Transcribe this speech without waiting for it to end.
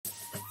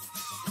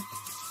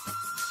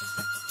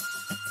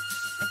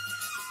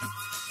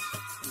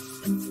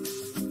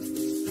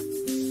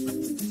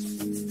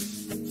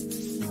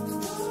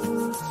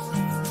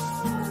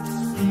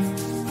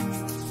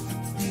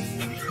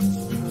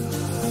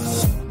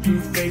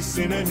place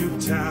in a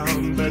new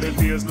town, but it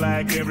feels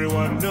like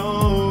everyone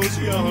knows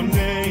your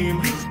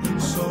name. You've been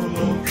so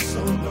low,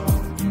 so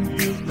long.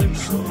 You've been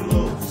so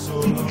low, so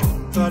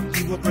long. Thought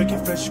you were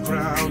breaking fresh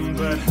ground,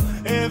 but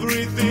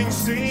everything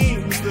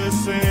seems the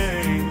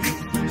same.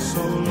 You've been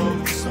so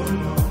low, so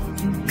long.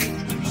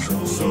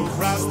 So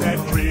cross that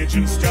bridge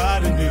and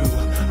start anew.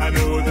 I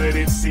know that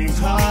it seems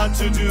hard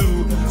to do.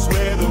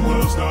 Swear the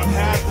world's not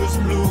half as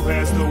blue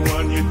as the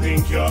one you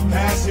think you're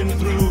passing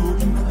through.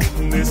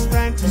 This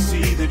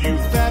fantasy that you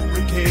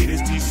fabricate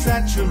is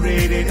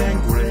desaturated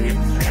and gray,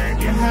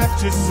 and you have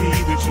to see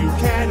that you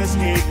can't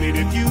escape it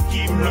if you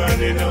keep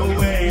running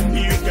away.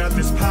 You've got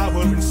this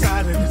power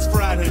inside and it's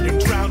frightening,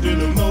 drowned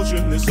in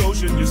emotion. This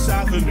ocean you're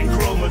siphoning,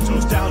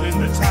 comatose down in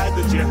the tide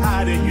that you're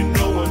hiding. You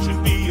know one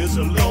should be as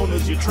alone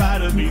as you try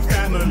to be.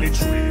 Family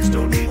trees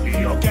don't need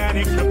the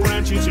organic, the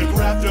branches you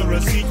graft are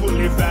as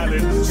equally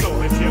valid.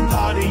 So if your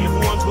party of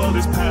one's world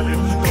is pallid,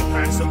 go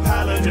find some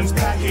paladins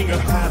packing a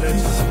pallet.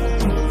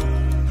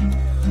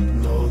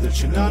 Know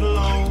that you're not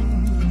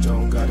alone,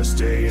 don't gotta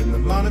stay in the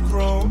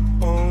monochrome.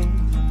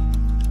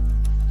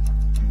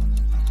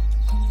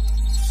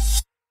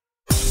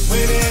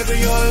 Whenever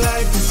your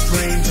life is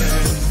strange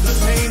and the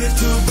pain is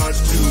too much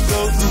to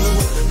go through,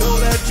 know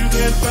that you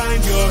can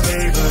find your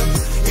haven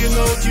in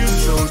those you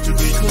chose to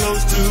be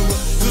close to.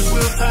 'Cause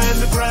we'll find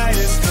the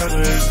brightest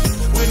colors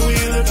when we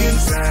look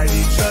inside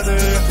each other.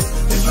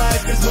 This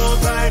life is more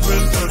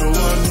vibrant for the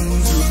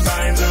ones who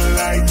find the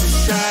light to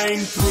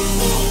shine through.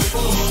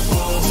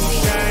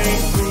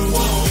 Shine through.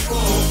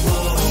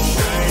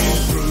 Shine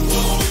through.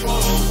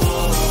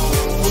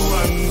 The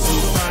ones who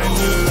find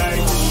the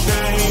light to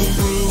shine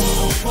through.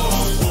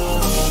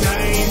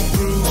 Shine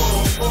through.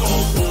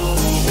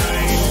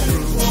 Shine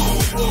through.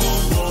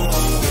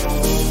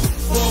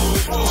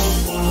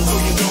 So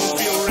you don't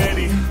feel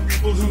ready?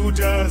 Well, who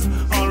does?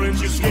 Aren't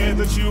you scared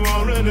that you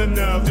aren't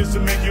enough just to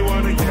make you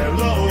wanna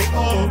yellow?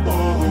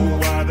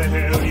 Why the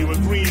hell you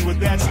agree with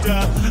that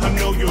stuff? I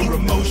know your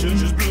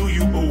emotions just blew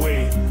you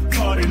away.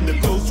 Caught in the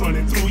ghost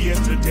running through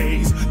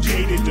yesterday's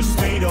jaded,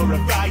 dismayed, or a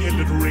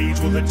violent rage.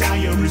 Well, the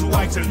diary's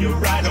white till you're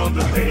right on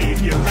the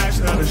page. Your life's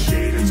not a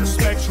shade, it's a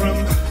spectrum.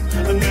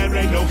 And there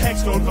ain't no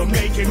hex code for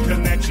making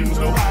connections.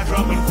 No eye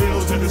dropping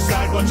pills to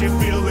decide what you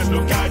feel. There's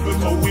no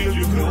guidebook or wheel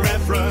you can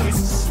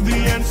reference. The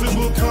answers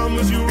will come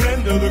as you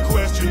render the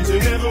questions.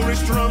 In every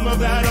strum of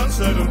that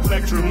uncertain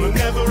plectrum, and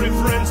every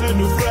friend's a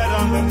new thread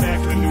on the neck,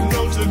 a new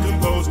note to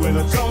compose with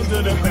a tone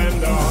to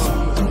depend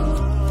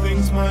on.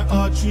 Things might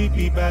argy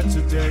be bad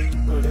today,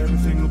 but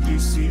everything will be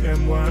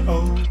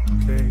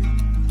CMY-OK.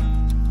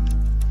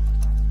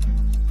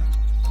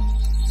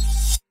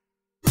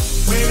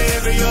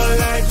 Whenever your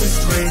life is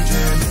strange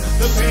and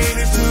the pain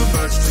is too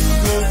much to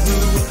go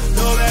through,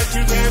 know that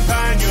you can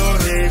find your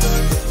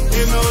haven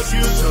in those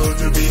you told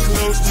to be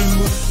close to.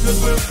 'Cause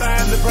we'll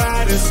find the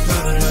brightest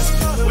colors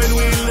when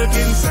we look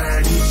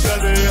inside each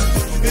other.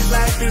 This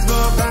life is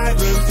more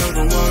vibrant for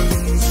the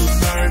ones who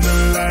find the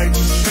light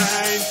to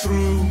shine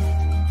through.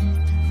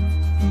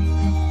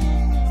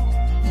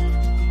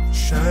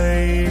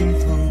 Shine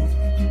through.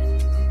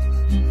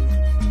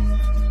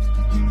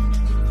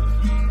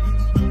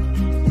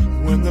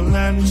 When the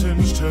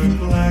lanterns turn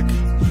black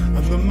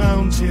and the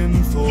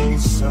mountain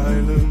falls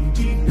silent,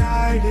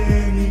 denied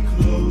any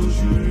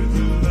closure,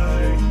 the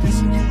light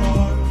isn't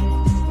far.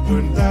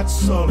 When that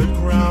solid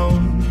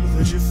ground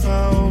that you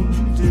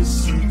found is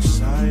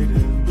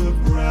subsided, the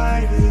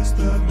brightest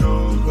that no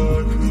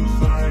one can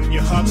find.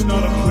 Your heart's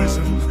not a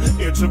prison,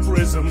 it's a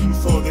prism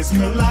for this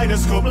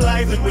kaleidoscope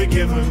life that we're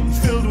given,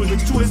 filled with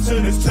its twists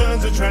and its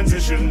turns and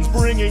transitions,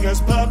 bringing us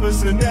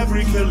purpose in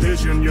every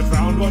collision. You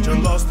found what you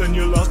lost and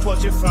you lost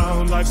what you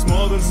found. Life's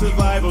more than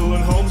survival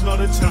and home's not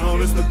a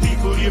town. It's the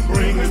people you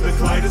bring as the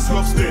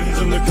kaleidoscope spins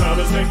and the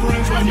colors they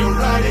bring when you're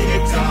writing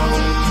it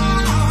down.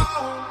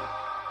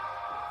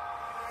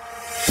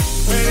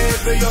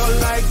 Whenever your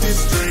life is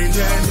strange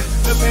and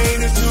the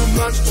pain is too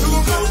much to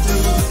go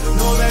through,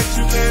 know that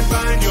you can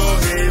find your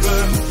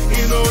haven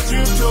in those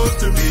you chose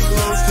to be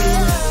close to.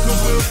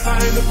 'Cause we'll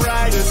find the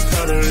brightest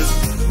colors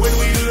when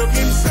we look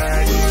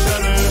inside each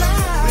other.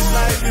 This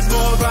life is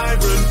more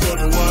vibrant for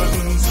the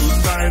ones who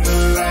find the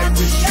light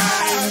to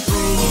shine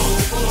through.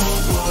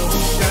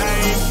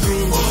 Shine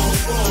through.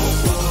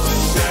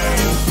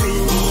 Shine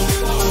through.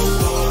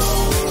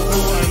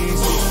 The ones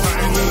who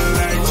find the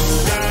light to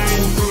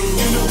shine through.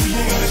 You know we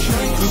ain't gotta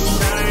shine through.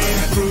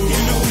 Shine through.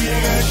 You know we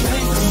ain't gotta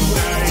shine through.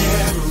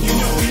 You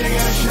know we ain't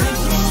gotta shine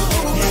through.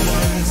 The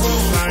ones who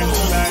find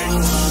the light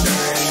to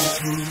shine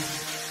through.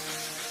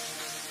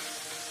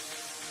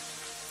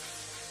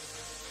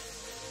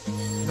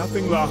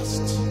 Nothing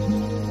lasts,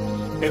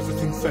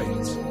 everything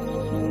fades,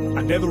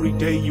 and every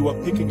day you are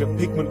picking a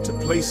pigment to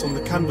place on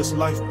the canvas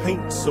life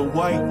paints, so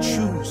why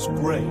choose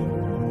grey?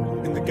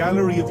 In the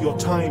gallery of your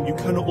time you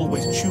cannot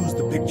always choose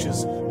the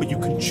pictures, but you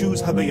can choose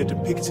how they are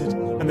depicted,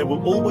 and they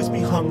will always be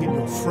hung in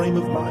your frame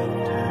of mind.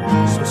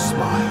 So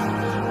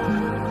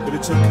smile, but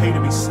it's okay to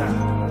be sad.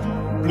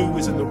 Blue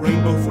is in the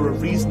rainbow for a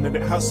reason, and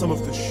it has some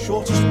of the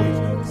shortest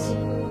wavelengths.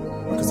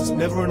 because there's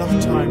never enough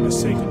time to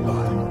say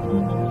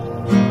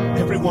goodbye.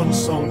 Everyone's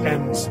song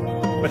ends,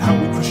 but how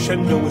we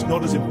crescendo is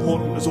not as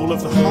important as all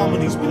of the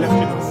harmonies we left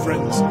in our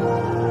friends.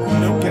 You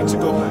don't get to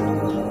go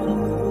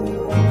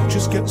back. You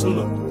just get to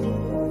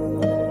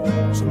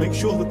look. So make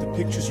sure that the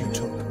pictures you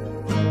took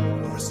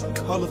are as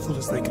colorful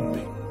as they can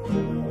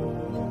be.